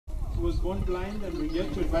was born blind, and we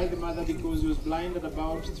had to advise the mother because he was blind at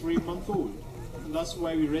about 3 months old. And that's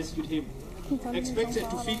why we rescued him. Expected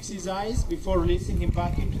to fix his eyes before releasing him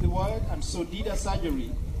back into the world, and so did a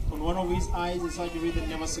surgery on one of his eyes, a surgery that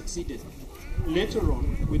never succeeded. Later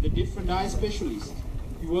on, with a different eye specialist,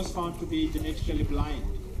 he was found to be genetically blind,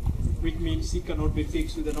 which means he cannot be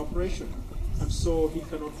fixed with an operation. And so he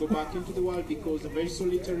cannot go back into the world because he's very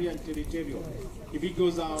solitary and territorial. If he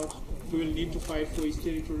goes out, he will need to fight for his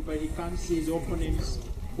territory, but he can't see his opponents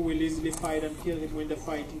who will easily fight and kill him when they're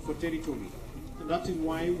fighting for territory. And that is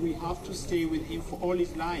why we have to stay with him for all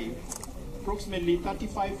his life. Approximately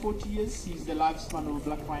 35-40 years, he's the lifespan of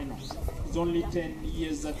black rhinos. He's only 10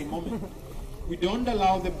 years at the moment. We don't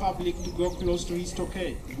allow the public to go close to his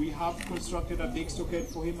stockade. We have constructed a big stockade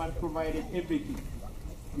for him and provided everything.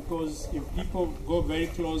 Because if people go very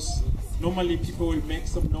close, normally people will make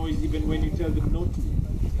some noise even when you tell them not to.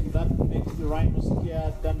 And that makes the rhino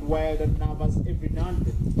scared and wild and nervous every now and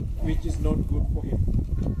then, which is not good for him.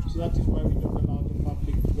 So that is why we don't allow the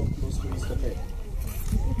public to go close to his stockade.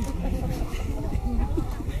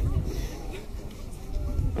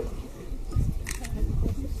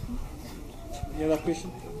 Any other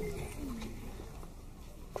question?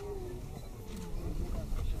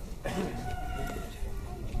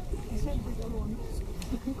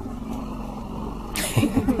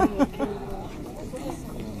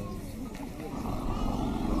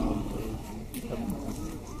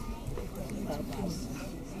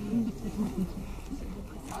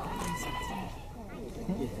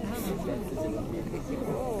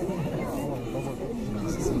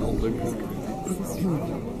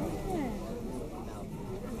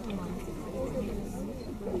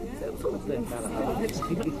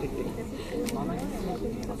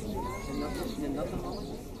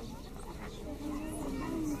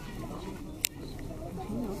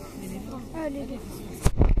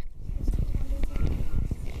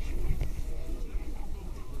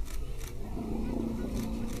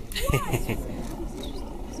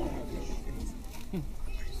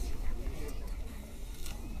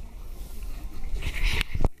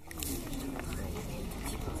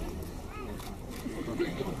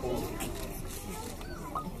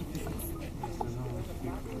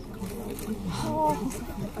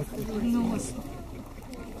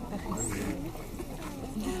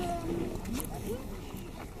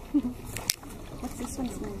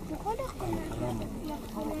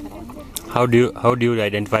 How do you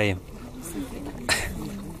identify him?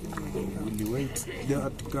 Will you wait?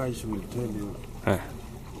 That guy will tell you.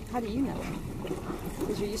 How do you know?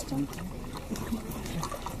 Because you're used to him?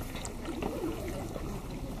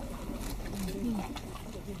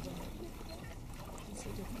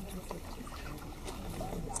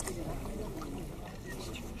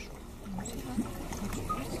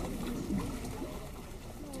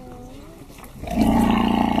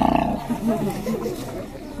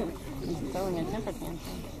 Throwing a temper tantrum.